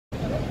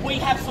We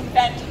have some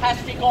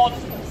fantastic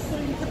odds.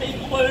 Soon to be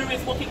Blue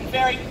is looking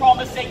very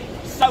promising.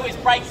 So is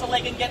Breaks a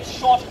Leg and Gets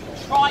Shot.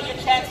 Try your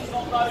chances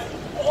on those.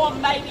 Or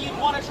maybe you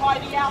want to try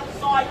the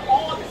outside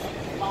odds.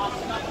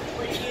 Last another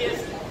 3 years.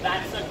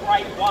 That's a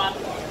great one.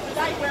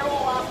 Today we're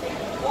all asking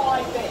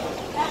why then?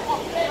 And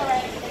what better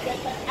answer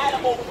against an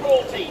animal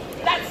cruelty?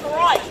 That's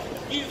right.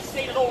 You've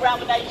seen it all around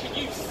the nation.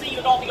 You've seen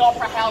it on the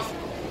Opera House.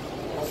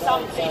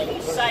 Some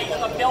people say that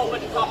the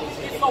Melbourne Cup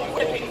is the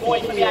whipping boy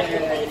for the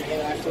animal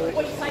cruelty.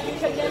 We say you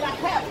can never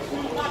have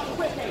too much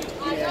whipping.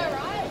 I know,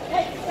 right?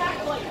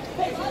 Exactly.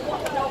 This is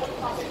what the Melbourne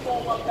Cup is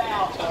all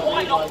about.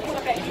 Why not put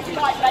a bet? You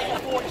might make a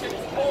fortune,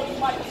 or you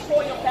might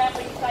destroy your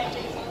family's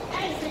savings,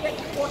 and you get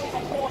to watch the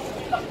horses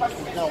in the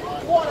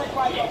process. What a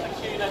great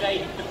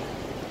opportunity.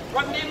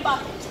 Remember,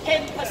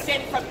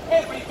 10% from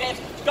every bet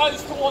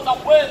goes towards a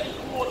worthy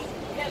cause.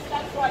 Yes,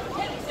 that's right.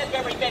 10% of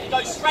every bet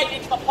goes straight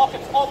into the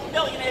pockets of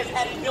millionaires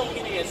and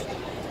billionaires.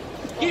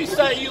 You,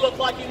 sir, you look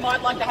like you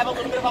might like to have a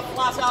little bit of a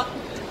flutter.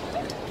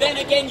 Then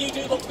again, you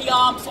do look the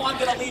arm, so I'm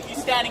going to leave you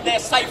standing there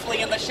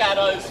safely in the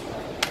shadows.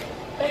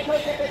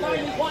 Because if there's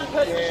only one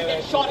person who should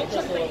get shot, it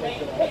should be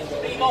me. It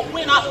should be the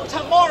winner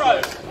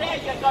tomorrow. There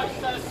you go,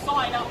 sir.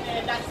 Sign up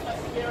there. That's the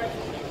spirit.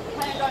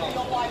 Hand over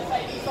your life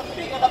savings. The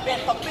bigger the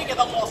bet, the bigger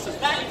the losses.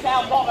 That is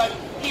our motto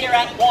here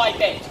at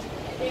YBet.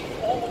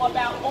 It's all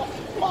about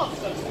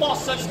losses,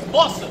 losses,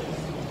 losses.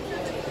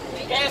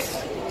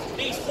 Yes,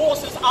 these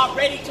horses are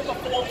ready to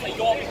perform for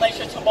your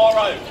pleasure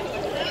tomorrow.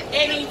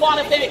 Any one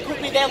of them, it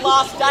could be their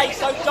last day,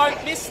 so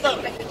don't miss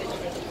them.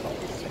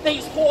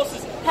 These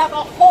horses have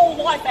a whole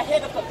life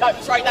ahead of them. No,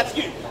 sorry, that's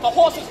you. The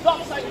horses,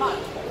 not so much.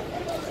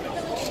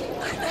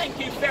 Thank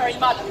you very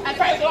much. And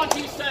very good on to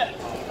you, sir.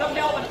 The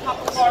Melbourne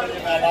Cup tomorrow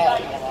today.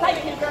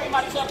 Thank you very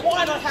much, sir.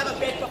 Why not have a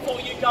bet before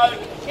you go?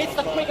 It's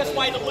the quickest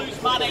way to lose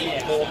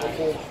money.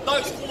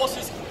 Those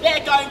horses,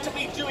 they're going to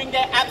be doing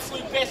their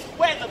absolute best,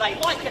 whether they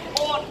like it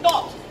or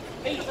not.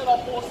 These are the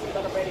horses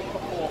that are ready to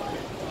perform.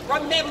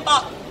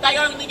 Remember, they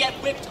only get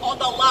whipped on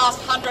the last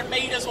 100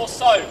 metres or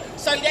so.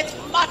 So that's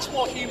much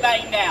more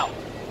humane now.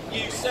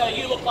 You, sir,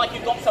 you look like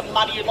you've got some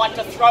money you'd like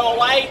to throw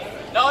away.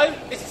 No,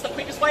 this is the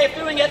quickest way of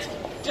doing it.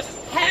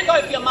 Just hand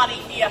over your money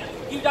here.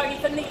 You don't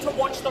even need to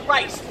watch the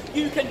race.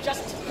 You can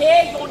just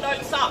tear your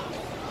notes up.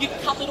 You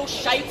cut little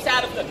shapes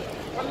out of them.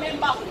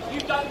 Remember, you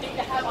don't need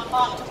to have a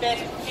heart to bet.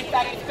 In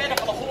fact, it's better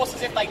for the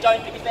horses if they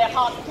don't, because their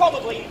heart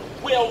probably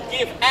will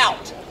give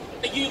out.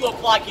 But you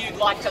look like you'd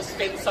like to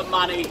spend some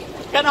money.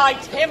 Can I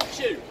tempt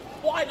you?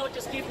 Why not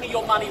just give me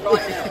your money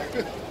right now?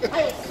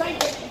 I will say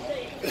what you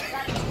see.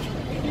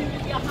 If you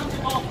give me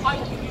 $100, I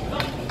will give you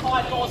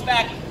 $95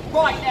 back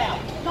right now.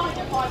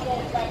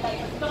 $95 back, that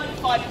is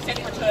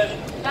 95%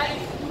 return. That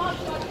is much,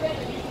 much better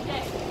than you can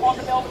get on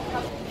the Melbourne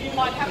Cup. You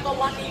might have the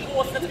lucky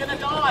horse that's going to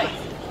die.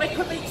 There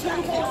could be 2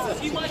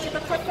 horses. You might get the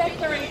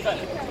trifecta even.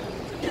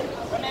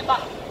 Remember,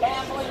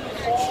 gambling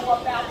is all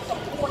about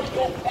supporting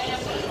your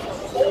family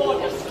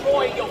or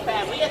destroying your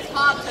family. It's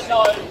hard to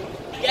know.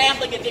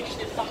 Gambling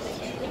addiction is something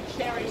you can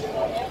cherish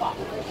forever.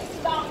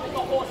 Start with the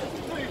horses,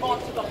 move on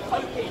to the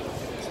pokies.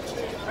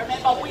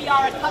 Remember, we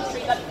are a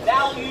country that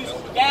values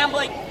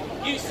gambling.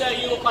 You, sir,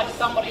 you look like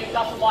somebody who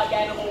doesn't like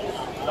animals.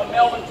 The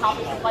Melbourne Cup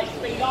is a place to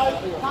be. No,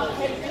 can't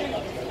tempt you.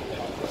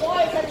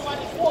 Why is everyone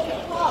just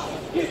walking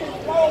past? You can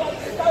throw away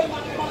so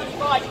much money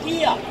right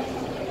here.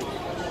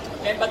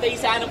 Remember,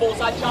 these animals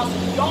are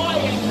just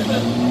dying to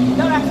them.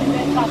 No, actually,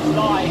 they're just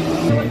dying.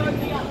 There were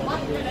only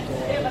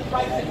 107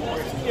 racing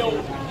horses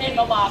killed in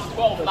the last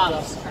 12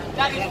 months.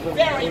 That is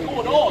very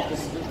good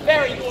odds.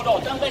 Very good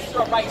odds, unless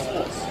you're a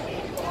racehorse.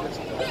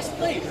 Yes,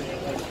 please.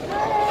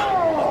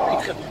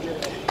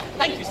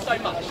 Thank you so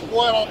much.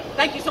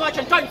 Thank you so much,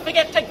 and don't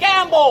forget to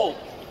gamble.